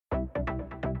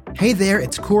Hey there,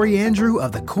 it's Corey Andrew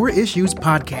of the Core Issues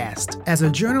podcast. As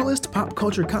a journalist, pop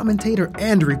culture commentator,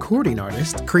 and recording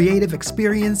artist, creative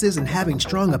experiences and having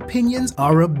strong opinions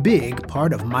are a big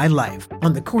part of my life.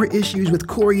 On the Core Issues with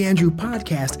Corey Andrew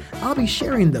podcast, I'll be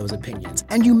sharing those opinions,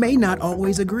 and you may not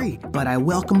always agree, but I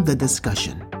welcome the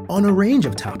discussion on a range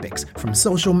of topics, from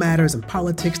social matters and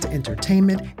politics to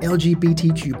entertainment,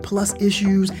 LGBTQ plus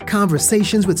issues,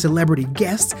 conversations with celebrity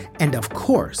guests, and of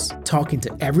course, talking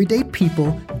to everyday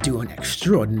people doing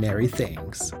extraordinary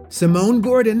things. Simone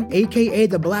Gordon, aka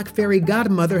the Black Fairy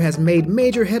Godmother, has made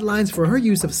major headlines for her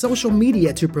use of social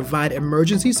media to provide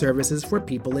emergency services for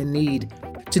people in need.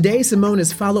 Today, Simone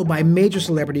is followed by major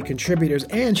celebrity contributors,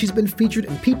 and she's been featured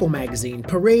in People Magazine,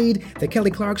 Parade, The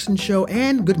Kelly Clarkson Show,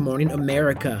 and Good Morning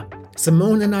America.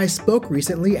 Simone and I spoke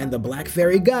recently, and the Black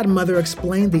Fairy Godmother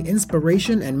explained the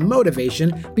inspiration and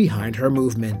motivation behind her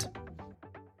movement.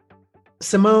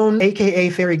 Simone, aka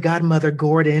Fairy Godmother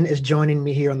Gordon, is joining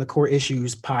me here on the Core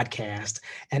Issues podcast,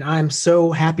 and I'm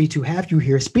so happy to have you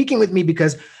here speaking with me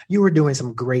because you were doing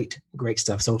some great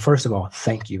stuff. So first of all,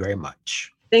 thank you very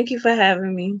much. Thank you for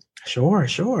having me. Sure.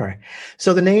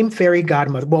 So the name Fairy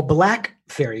Godmother, well, Black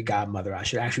Fairy Godmother, I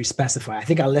should actually specify. I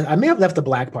think I may have left the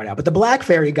Black part out, but the Black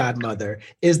Fairy Godmother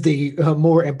is the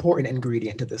more important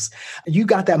ingredient to this. You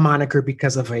got that moniker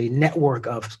because of a network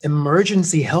of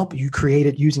emergency help you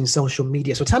created using social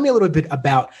media. So tell me a little bit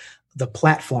about the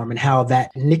platform and how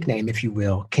that nickname, if you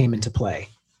will, came into play.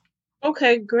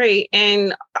 Okay, great.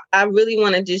 And I really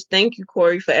want to just thank you,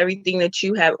 Corey, for everything that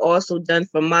you have also done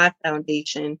for my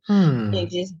foundation and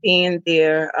just being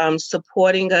there,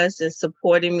 supporting us and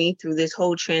supporting me through this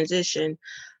whole transition.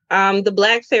 The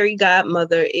Black Fairy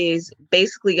Godmother is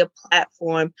basically a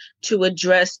platform to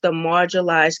address the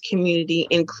marginalized community,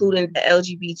 including the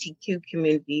LGBTQ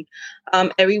community.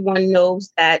 Everyone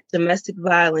knows that domestic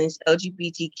violence,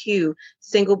 LGBTQ,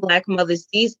 single Black mothers,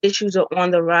 these issues are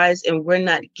on the rise, and we're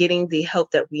not getting the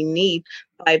help that we need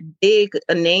by big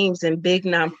names and big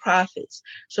nonprofits.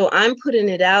 So I'm putting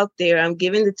it out there. I'm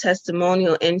giving the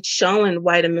testimonial and showing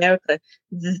white America,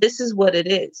 this is what it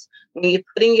is. When you're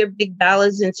putting your big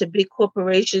dollars into big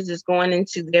corporations, it's going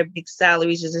into their big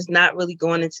salaries. It's not really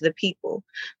going into the people.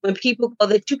 When people go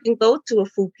that you can go to a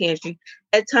food pantry,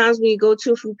 at times when you go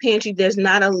to a food pantry, there's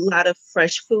not a lot of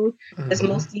fresh food. There's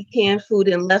mostly canned food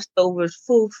and leftover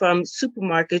food from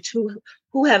supermarkets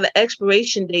who have an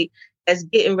expiration date that's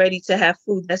getting ready to have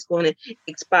food that's going to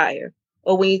expire.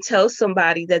 Or when you tell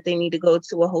somebody that they need to go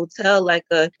to a hotel, like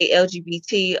a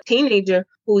LGBT teenager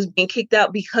who's been kicked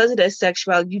out because of their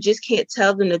sexuality, you just can't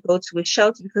tell them to go to a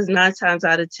shelter because 9 times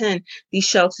out of 10, these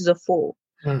shelters are full.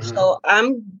 So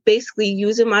I'm basically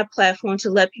using my platform to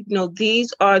let people know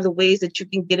these are the ways that you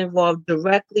can get involved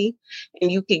directly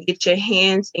and you can get your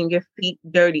hands and your feet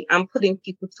dirty. I'm putting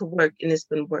people to work, and it's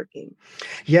been working.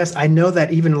 Yes, I know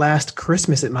that even last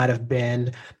Christmas, it might have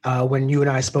been when you and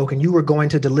I spoke, and you were going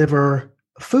to deliver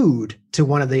food to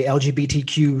one of the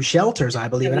LGBTQ shelters, I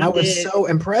believe. And I was so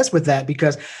impressed with that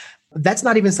because that's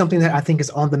not even something that I think is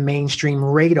on the mainstream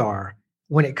radar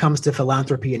when it comes to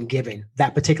philanthropy and giving,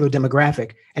 that particular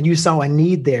demographic. And you saw a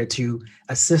need there to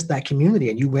assist that community,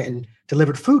 and you went and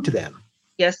delivered food to them.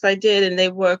 Yes, I did. And they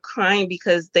were crying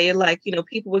because they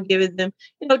people were giving them,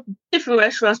 different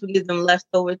restaurants would give them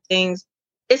leftover things.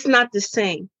 It's not the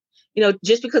same.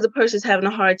 Just because a person's having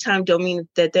a hard time don't mean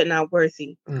that they're not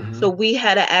worthy. So we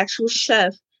had an actual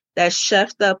chef that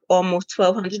chefed up almost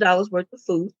 $1,200 worth of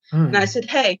food. And I said,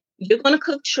 hey, you're going to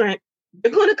cook shrimp.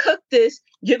 You're going to cook this.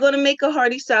 You're going to make a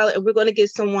hearty salad, and we're going to get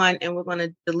some wine, and we're going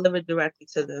to deliver directly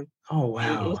to them. Oh, wow.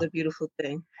 And it was a beautiful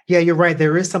thing. Yeah, you're right.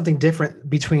 There is something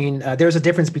different there's a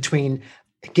difference between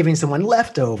giving someone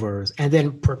leftovers and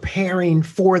then preparing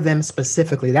for them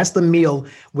specifically. That's the meal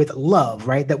with love,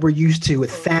 right? That we're used to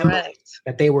with family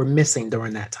that they were missing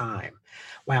during that time.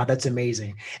 Wow, that's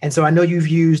amazing. And so I know you've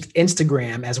used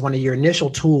Instagram as one of your initial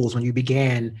tools when you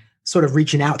began sort of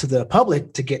reaching out to the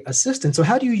public to get assistance. So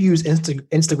how do you use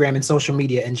Instagram and social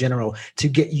media in general to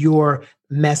get your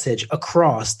message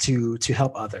across to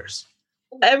help others?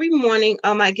 Every morning,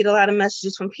 I get a lot of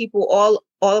messages from people all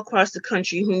across the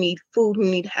country who need food, who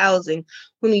need housing,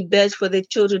 who need beds for their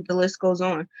children. The list goes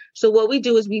on. So what we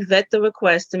do is we vet the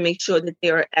requests to make sure that they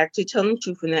are actually telling the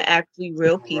truth and they're actually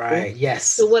real people. Right. Yes.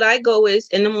 So what I go is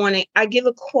in the morning, I give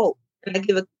a quote, and I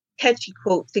give a catchy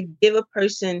quote to give a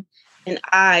person an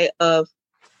eye of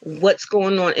what's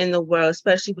going on in the world,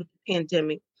 especially with the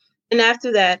pandemic. And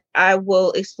after that, I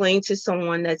will explain to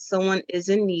someone that someone is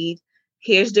in need.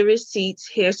 Here's the receipts.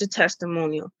 Here's the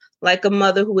testimonial. Like a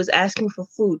mother who was asking for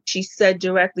food. She said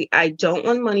directly, I don't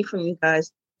want money from you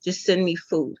guys. Just send me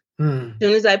food. As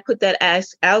soon as I put that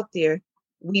ask out there,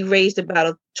 we raised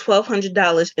about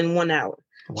 $1,200 in 1 hour.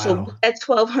 Wow. So at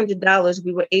 $1,200,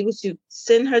 we were able to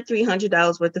send her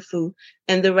 $300 worth of food,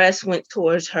 and the rest went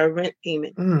towards her rent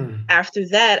payment. After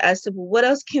that, I said, well, what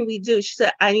else can we do? She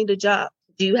said, I need a job.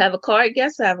 Do you have a card?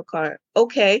 Yes, I have a card.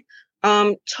 Okay.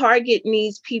 Target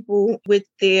needs people with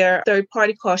their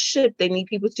third-party car shipped. They need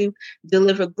people to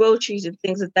deliver groceries and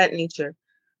things of that nature.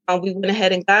 We went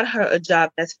ahead and got her a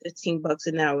job that's $15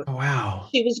 an hour. Wow.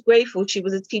 She was grateful. She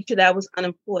was a teacher that was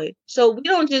unemployed. So we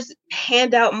don't just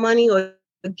hand out money or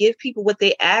give people what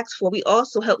they ask for. We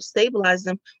also help stabilize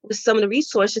them with some of the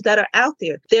resources that are out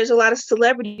there. There's a lot of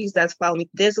celebrities that follow me.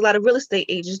 There's a lot of real estate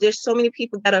agents. There's so many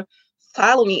people that are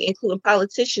follow me, including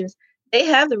politicians. They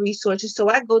have the resources. So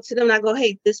I go to them and I go,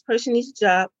 hey, this person needs a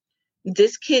job.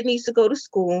 This kid needs to go to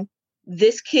school.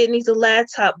 This kid needs a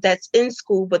laptop that's in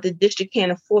school, but the district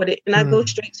can't afford it. And I go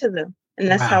straight to them. And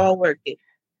that's how I work it.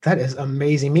 That is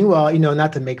amazing. Meanwhile,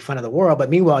 not to make fun of the world, but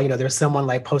meanwhile, there's someone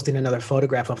like posting another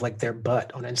photograph of like their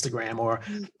butt on Instagram or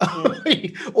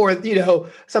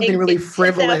something really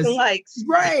frivolous. Likes.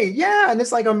 Right. Yeah. And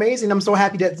it's like amazing. I'm so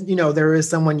happy that, there is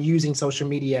someone using social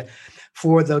media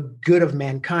for the good of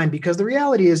mankind, because the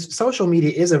reality is social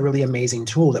media is a really amazing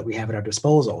tool that we have at our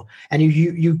disposal. And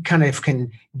you kind of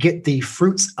can get the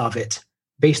fruits of it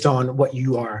based on what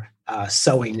you are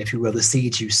sowing, if you will, the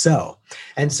seeds you sow.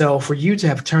 And so for you to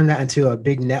have turned that into a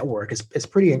big network is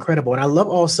pretty incredible. And I love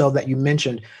also that you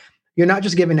mentioned you're not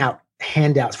just giving out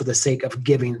handouts for the sake of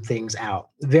giving things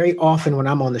out. Very often when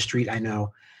I'm on the street,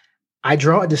 I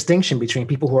draw a distinction between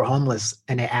people who are homeless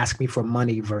and they ask me for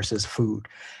money versus food.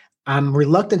 I'm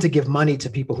reluctant to give money to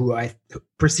people who I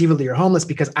perceivably are homeless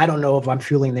because I don't know if I'm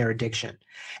fueling their addiction.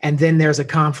 And then there's a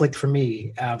conflict for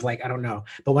me of like, I don't know.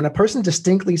 But when a person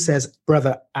distinctly says,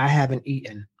 brother, I haven't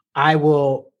eaten, I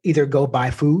will either go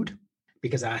buy food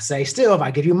because I say still, if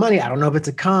I give you money, I don't know if it's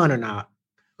a con or not,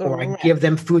 or I give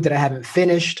them food that I haven't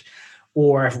finished.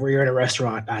 Or if we're in a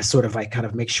restaurant, I sort of like kind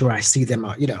of make sure I see them,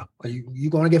 are you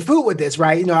going to get food with this,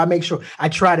 right? I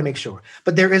try to make sure,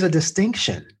 but there is a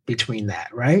distinction between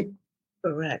that, right?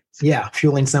 Correct. Yeah.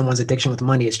 Fueling someone's addiction with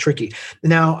money is tricky.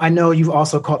 Now, I know you've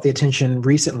also caught the attention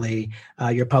recently.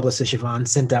 Your publicist, Siobhan,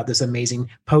 sent out this amazing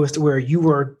post where you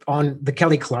were on the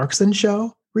Kelly Clarkson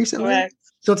show recently. Correct.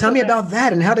 So tell me about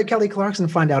that. And how did Kelly Clarkson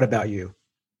find out about you?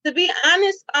 To be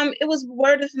honest, it was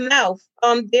word of mouth.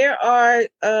 There are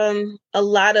a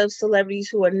lot of celebrities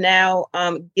who are now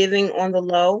giving on the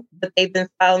low, but they've been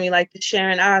following me, like the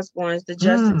Sharon Osbournes, the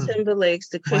Justin Timberlakes,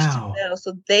 the Christian Bale.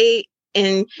 So they,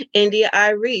 in India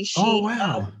Irie, she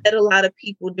met a lot of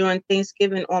people during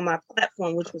Thanksgiving on my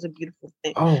platform, which was a beautiful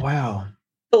thing. Oh, wow.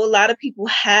 So a lot of people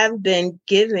have been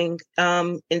giving,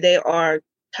 and they are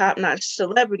top-notch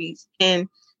celebrities. And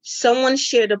someone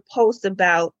shared a post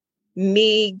about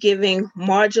me giving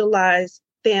marginalized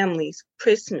families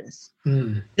Christmas,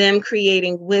 them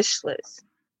creating wish lists.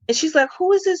 And she's like,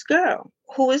 who is this girl?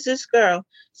 Who is this girl?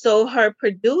 So her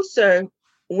producer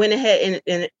went ahead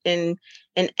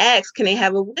and asked, can they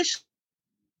have a wish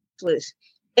list?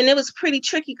 And it was pretty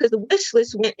tricky because the wish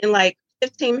list went in like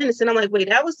 15 minutes. And I'm like, wait,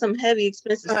 that was some heavy,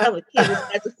 expensive stuff. A kid was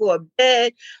asking for a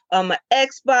bed, an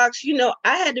Xbox.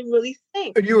 I had to really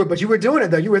think. But you were doing it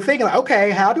though. You were thinking, like,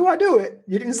 okay, how do I do it?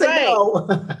 You didn't say no.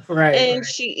 Right. And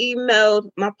she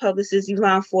emailed my publicist,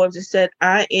 Yvonne Forbes, and said,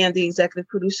 I am the executive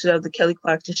producer of the Kelly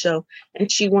Clarkson Show.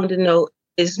 And she wanted to know,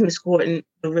 is Miss Gordon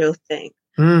the real thing?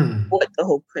 What the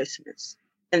whole Christmas?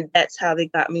 And that's how they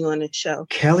got me on the show.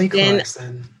 Kelly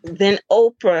Clarkson. Then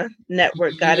Oprah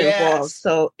Network got involved.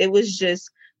 So it was just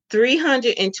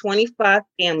 325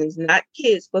 families, not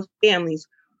kids, but families,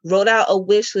 wrote out a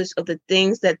wish list of the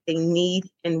things that they need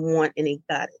and want, and they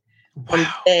got it. From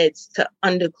beds to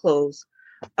underclothes.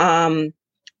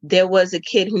 There was a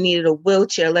kid who needed a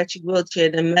wheelchair, electric wheelchair.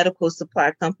 The medical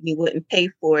supply company wouldn't pay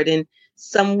for it. And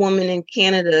some woman in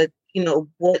Canada,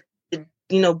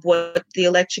 bought the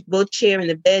electric wheelchair and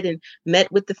the bed and met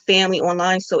with the family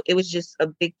online. So it was just a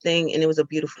big thing, and it was a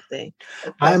beautiful thing.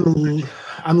 I'm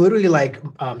literally like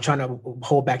trying to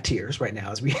hold back tears right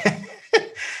now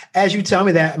as you tell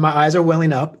me that. My eyes are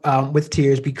welling up with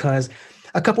tears because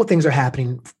a couple of things are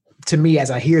happening to me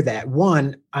as I hear that.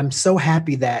 One, I'm so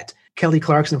happy that Kelly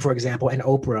Clarkson, for example, and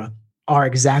Oprah are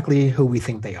exactly who we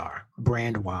think they are,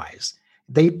 brand wise.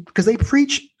 Because they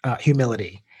preach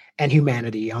humility and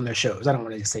humanity on their shows. I don't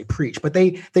want to say preach, but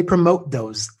they promote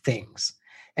those things.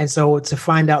 And so to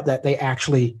find out that they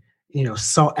actually,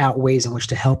 sought out ways in which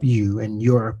to help you and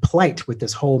your plight with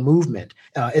this whole movement,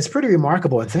 it's pretty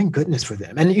remarkable. And thank goodness for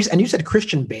them. And you said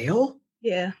Christian Bale?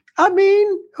 Yeah.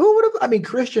 Who would have?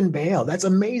 Christian Bale, that's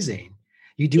amazing.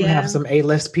 You do have some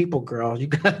A-list people, girl. You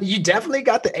definitely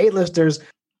got the A-listers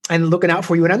and looking out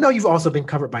for you. And I know you've also been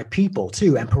covered by People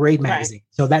too, and Parade Magazine.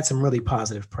 Right. So that's some really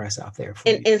positive press out there.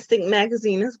 And Instinct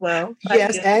Magazine as well.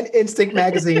 Yes, and Instinct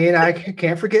Magazine. I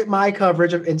can't forget my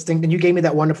coverage of Instinct. And you gave me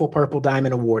that wonderful Purple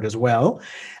Diamond Award as well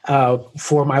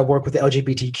for my work with the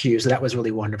LGBTQ. So that was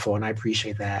really wonderful. And I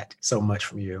appreciate that so much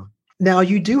from you. Now,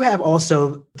 you do have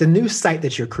also the new site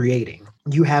that you're creating.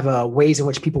 You have ways in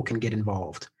which people can get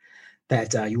involved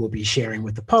that you will be sharing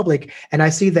with the public. And I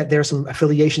see that there are some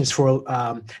affiliations for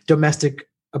Domestic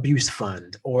Abuse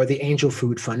Fund or the Angel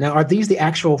Food Fund. Now, are these the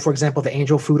actual, for example, the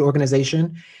Angel Food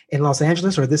Organization in Los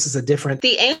Angeles, or this is a different?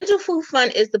 The Angel Food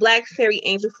Fund is the Black Fairy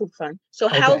Angel Food Fund. So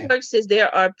how it works is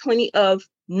there are plenty of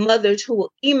mothers who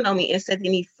will email me and say they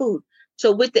need food.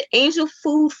 So with the Angel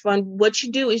Food Fund, what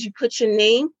you do is you put your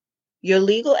name, your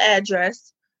legal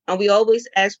address, and we always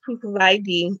ask proof of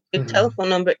ID, your telephone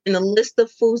number, and a list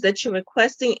of foods that you're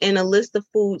requesting, and a list of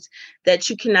foods that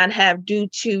you cannot have due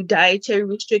to dietary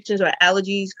restrictions or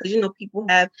allergies, because, you know, people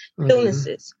have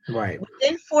illnesses. Right.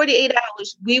 Within 48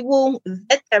 hours, we will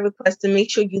vet that request and make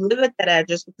sure you live at that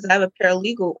address, because I have a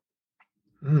paralegal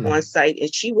on site,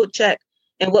 and she will check.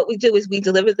 And what we do is we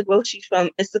deliver the groceries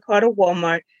from Instacart or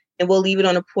Walmart, and we'll leave it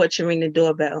on the porch and ring the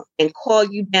doorbell and call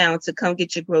you down to come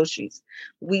get your groceries.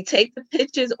 We take the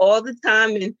pictures all the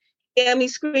time and hear me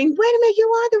scream, wait a minute, you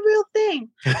are the real thing.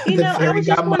 You know, I was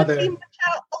just want to feed my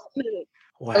child oatmeal.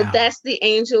 Wow. So that's the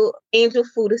Angel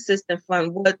Food Assistance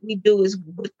Fund. What we do is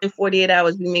within 48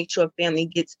 hours, we make sure a family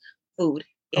gets food.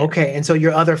 Yeah. Okay. And so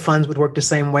your other funds would work the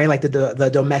same way, like the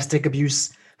Domestic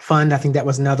Abuse Fund. I think that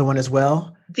was another one as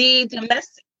well.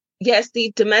 Yes,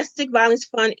 the Domestic Violence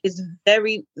Fund is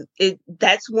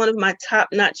that's one of my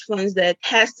top-notch funds that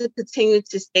has to continue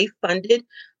to stay funded.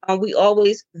 We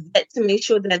always vet to make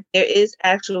sure that there is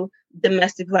actual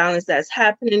domestic violence that's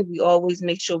happening. We always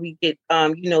make sure we get,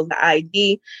 the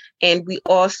ID, and we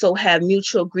also have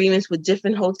mutual agreements with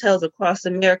different hotels across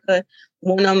America.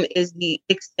 One of them is the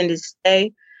extended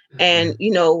stay. And,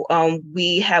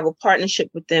 we have a partnership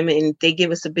with them, and they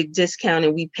give us a big discount,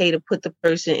 and we pay to put the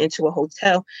person into a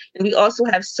hotel. And we also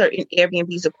have certain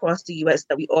Airbnbs across the U.S.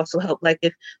 that we also help. Like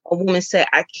if a woman said,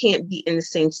 I can't be in the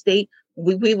same state,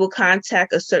 we will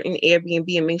contact a certain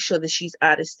Airbnb and make sure that she's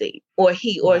out of state, or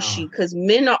he or she, because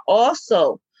men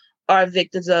are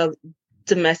victims of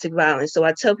domestic violence. So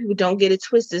I tell people, don't get it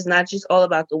twisted. It's not just all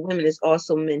about the women. It's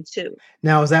also men too.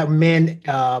 Now, is that men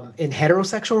in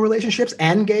heterosexual relationships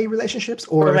and gay relationships?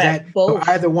 Or Correct. Is that both?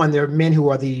 Either one? There are men who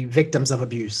are the victims of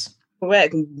abuse.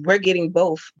 Correct. We're getting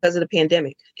both because of the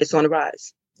pandemic. It's on the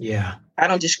rise. Yeah. I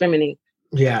don't discriminate.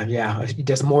 Yeah.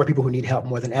 There's more people who need help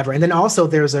more than ever. And then also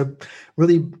there's a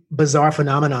really bizarre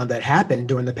phenomenon that happened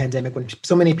during the pandemic when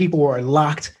so many people were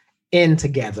locked in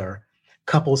together.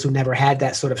 Couples who never had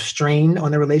that sort of strain on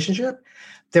their relationship.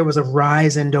 There was a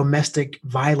rise in domestic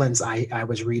violence. I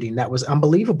was reading that was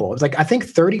unbelievable. It was like, I think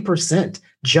 30%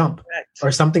 jump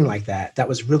or something like that. That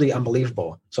was really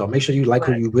unbelievable. So make sure you like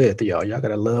who you with, y'all. Y'all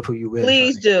gotta love who you with.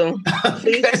 Please do.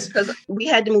 Please, because we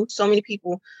had to move so many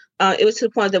people. It was to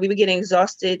the point that we were getting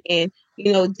exhausted, and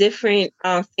different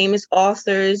famous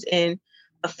authors and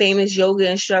famous yoga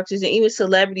instructors and even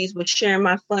celebrities were sharing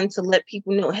my fund to let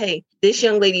people know, hey, this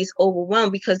young lady is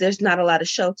overwhelmed because there's not a lot of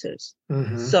shelters.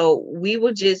 So we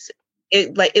were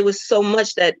it was so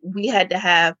much that we had to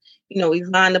have,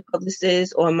 Yvonne, the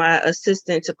publicist, or my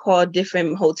assistant, to call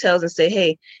different hotels and say,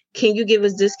 hey, can you give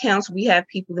us discounts? We have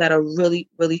people that are really,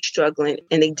 really struggling.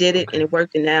 And they did it and it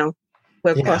worked. And now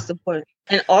we're across the board.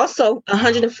 And also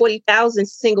 140,000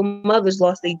 single mothers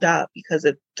lost their job because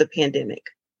of the pandemic.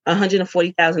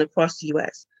 140,000 across the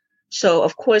U.S. So,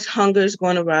 of course, hunger is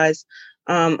going to rise.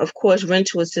 Of course,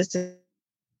 rental assistance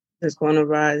is going to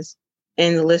rise,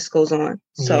 and the list goes on.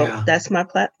 So that's my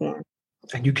platform.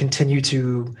 And you continue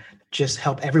to just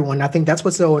help everyone. I think that's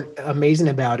what's so amazing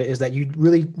about it, is that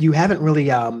you haven't really,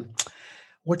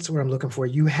 what's the word I'm looking for?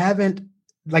 You haven't,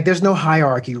 there's no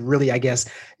hierarchy, really, I guess.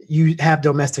 You have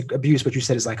domestic abuse, which you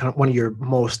said is like one of your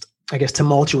most, I guess,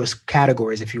 tumultuous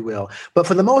categories, if you will. But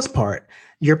for the most part,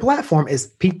 your platform is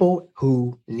people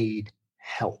who need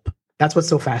help. That's what's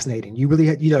so fascinating. You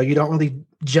really, you don't really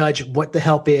judge what the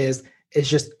help is. It's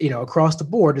just, across the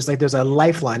board, it's like there's a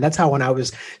lifeline. That's how, when I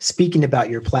was speaking about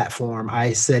your platform,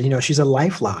 I said, she's a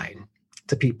lifeline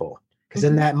to people. Because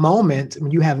in that moment,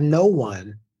 when you have no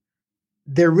one,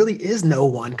 there really is no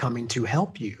one coming to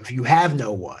help you if you have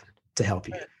no one to help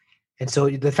you. And so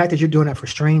the fact that you're doing that for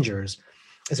strangers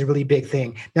is a really big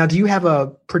thing. Now, do you have a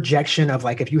projection of,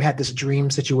 like, if you had this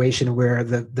dream situation where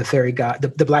the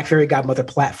Black Fairy Godmother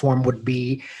platform would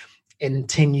be in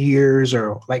 10 years,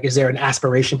 or is there an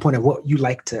aspiration point of what you'd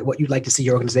like to see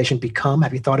your organization become?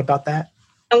 Have you thought about that?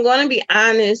 I'm going to be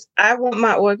honest. I want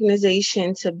my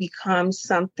organization to become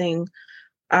something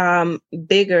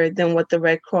bigger than what the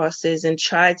Red Cross is, and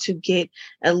try to get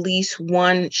at least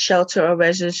one shelter or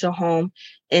residential home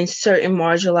in certain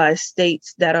marginalized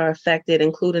states that are affected,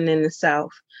 including in the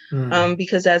South.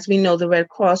 Because as we know, the Red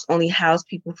Cross only house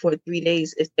people for 3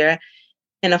 days if they're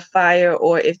in a fire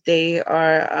or if they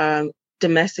are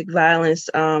domestic violence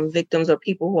victims or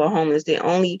people who are homeless. They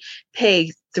only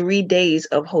pay 3 days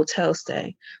of hotel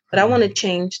stay. But I want to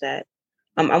change that.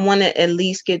 I want to at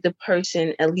least give the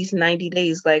person at least 90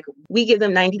 days. Like, we give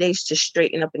them 90 days to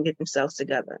straighten up and get themselves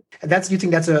together. You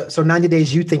think so 90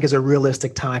 days you think is a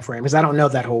realistic time frame? Because I don't know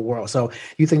that whole world. So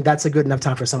you think that's a good enough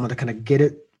time for someone to kind of get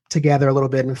it together a little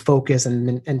bit and focus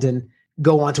and then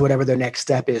go on to whatever their next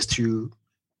step is to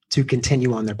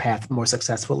continue on their path more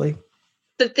successfully?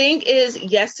 The thing is,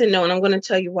 yes and no. And I'm going to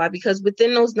tell you why. Because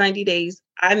within those 90 days,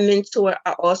 I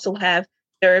also have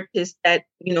therapists that,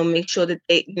 make sure that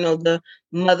they, the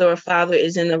mother or father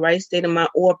is in the right state of mind,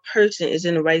 or a person is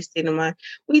in the right state of mind.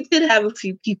 We did have a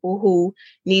few people who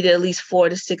needed at least 4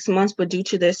 to 6 months, but due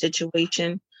to their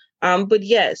situation. But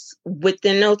yes,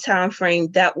 within no time frame,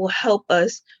 that will help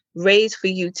us raise for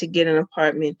you to get an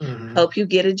apartment, help you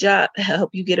get a job,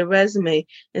 help you get a resume.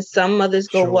 And some mothers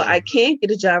go, well, I can't get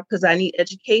a job because I need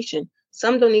education.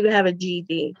 Some don't even have a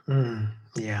GED.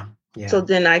 Yeah. So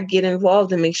then I get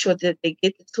involved and make sure that they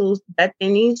get the tools that they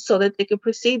need so that they can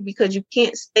proceed, because you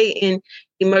can't stay in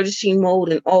emergency mode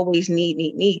and always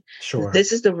need. Sure.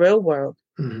 This is the real world,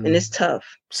 and it's tough.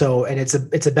 So, and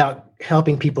it's about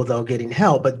helping people, though, getting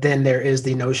help. But then there is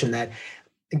the notion that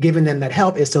giving them that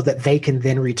help is so that they can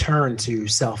then return to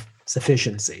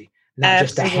self-sufficiency, not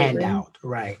just a handout.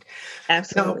 Right.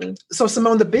 Absolutely. Now, so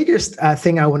Simone, the biggest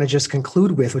thing I want to just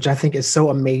conclude with, which I think is so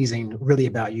amazing really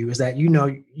about you, is that,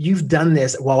 you've done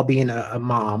this while being a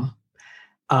mom,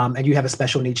 and you have a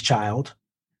special needs child,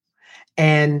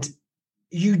 and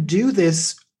you do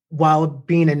this while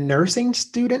being a nursing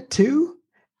student too,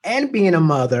 and being a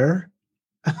mother,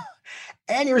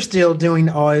 and you're still doing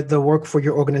all the work for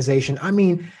your organization. I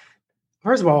mean,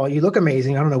 first of all, you look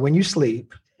amazing. I don't know when you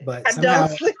sleep, but somehow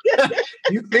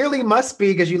you clearly must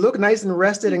be, because you look nice and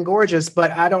rested and gorgeous,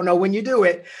 but I don't know when you do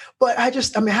it. But how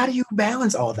do you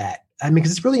balance all that? I mean,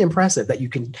 because it's really impressive that you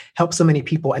can help so many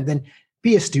people and then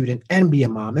be a student and be a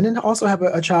mom and then also have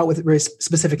a child with very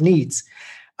specific needs.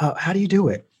 How do you do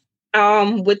it?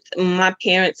 With my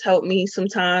parents help me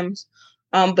sometimes.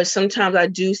 But sometimes I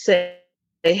do say,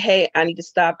 hey, I need to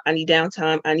stop. I need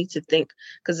downtime. I need to think,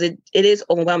 because it is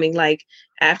overwhelming. Like,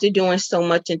 after doing so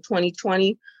much in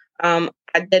 2020, I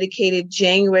dedicated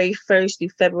January 1st through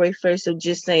February 1st of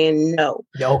just saying no.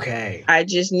 Okay. I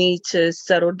just need to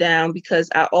settle down, because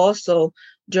I also,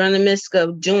 during the midst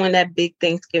of doing that big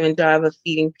Thanksgiving drive of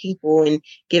feeding people and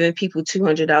giving people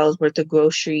 $200 worth of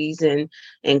groceries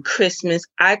and Christmas,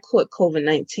 I caught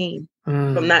COVID-19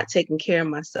 from not taking care of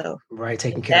myself. Right.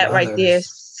 Taking care of others. That right there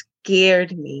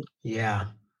scared me. Yeah.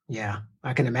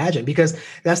 I can imagine, because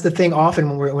that's the thing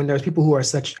often when there's people who are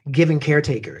such giving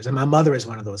caretakers, and my mother is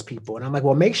one of those people. And I'm like,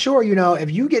 well, make sure,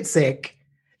 if you get sick,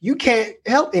 you can't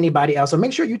help anybody else. So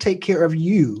make sure you take care of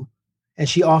you. And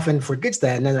she often forgets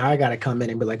that. And then I got to come in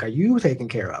and be like, are you taken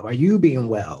care of? Are you being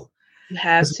well? You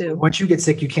have to. Once you get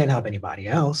sick, you can't help anybody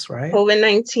else, right?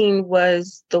 COVID-19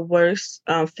 was the worst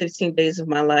 15 days of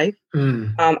my life.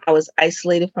 I was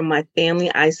isolated from my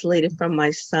family, isolated from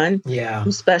my son,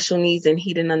 who's special needs, and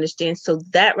he didn't understand. So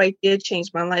that right there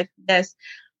changed my life. Yes,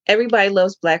 everybody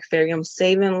loves Black Fairy. I'm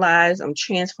saving lives. I'm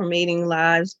transforming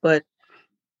lives. But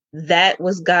that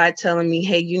was God telling me,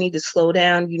 hey, you need to slow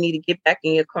down. You need to get back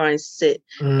in your car and sit.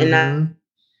 And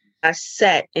I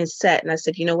sat, and I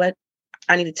said, you know what?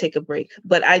 I need to take a break,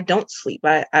 but I don't sleep.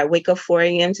 I wake up 4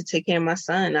 a.m. to take care of my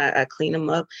son. I clean him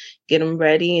up, get him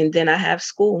ready, and then I have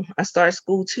school. I start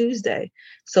school Tuesday.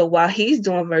 So while he's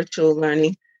doing virtual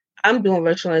learning, I'm doing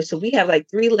virtual learning. So we have like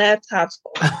 3 laptops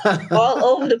all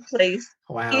over the place.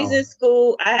 Wow. He's in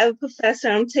school. I have a professor.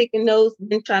 I'm taking notes,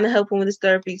 been trying to help him with his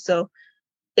therapy. So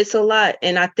it's a lot.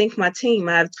 And I think my team,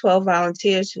 I have 12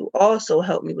 volunteers who also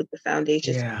help me with the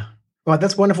foundation. Yeah. Well,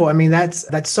 that's wonderful. I mean, that's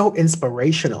so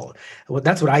inspirational. Well,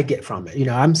 that's what I get from it.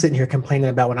 I'm sitting here complaining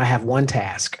about when I have one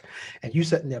task, and you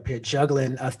sitting up here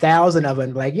juggling 1,000 of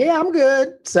them. Like, yeah, I'm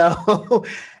good. So,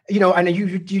 I know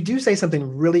you do say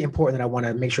something really important that I want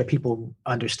to make sure people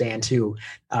understand too.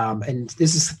 And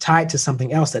this is tied to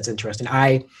something else that's interesting.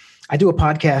 I do a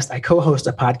podcast. I co-host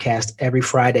a podcast every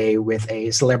Friday with a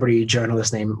celebrity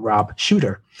journalist named Rob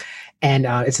Shuter. And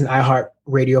it's an iHeart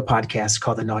Radio podcast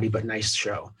called The Naughty But Nice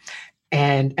Show.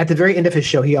 And at the very end of his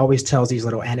show, he always tells these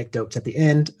little anecdotes at the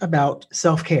end about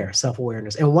self-care,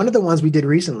 self-awareness. And one of the ones we did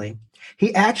recently,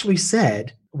 he actually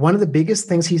said one of the biggest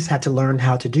things he's had to learn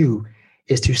how to do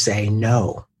is to say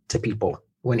no to people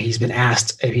when he's been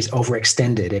asked if he's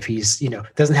overextended, if he's,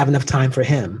 doesn't have enough time for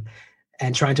him,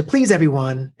 and trying to please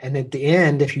everyone. And at the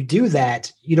end, if you do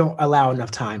that, you don't allow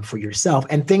enough time for yourself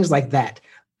and things like that,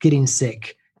 getting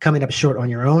sick, coming up short on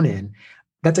your own end.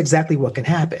 That's exactly what can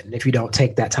happen if you don't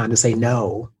take that time to say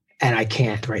no. And I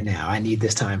can't right now. I need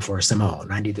this time for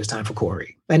Simone. I need this time for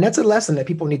Corey. And that's a lesson that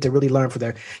people need to really learn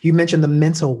you mentioned the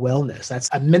mental wellness. That's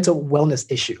a mental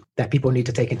wellness issue that people need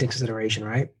to take into consideration,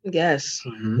 right? Yes,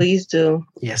 Please do.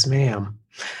 Yes, ma'am.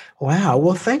 Wow.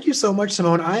 Well, thank you so much,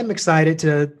 Simone. I'm excited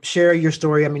to share your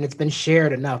story. I mean, it's been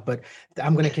shared enough, but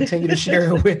I'm going to continue to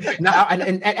share it with now.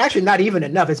 And actually not even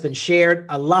enough. It's been shared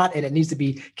a lot and it needs to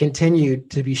be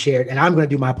continued to be shared. And I'm going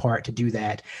to do my part to do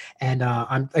that. And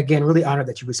I'm, again, really honored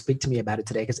that you would speak to me about it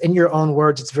today, because in your own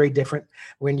words, it's very different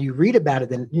when you read about it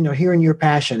than, hearing your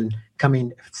passion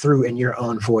coming through in your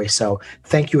own voice. So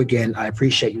thank you again. I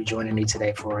appreciate you joining me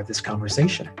today for this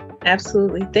conversation.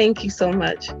 Absolutely. Thank you so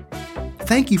much.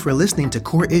 Thank you for listening to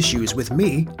Core Issues with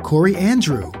me, Corey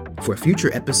Andrew. For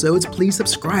future episodes, please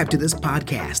subscribe to this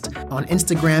podcast. On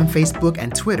Instagram, Facebook,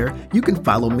 and Twitter, you can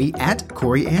follow me at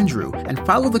Corey Andrew and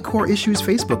follow the Core Issues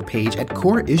Facebook page at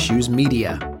Core Issues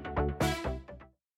Media.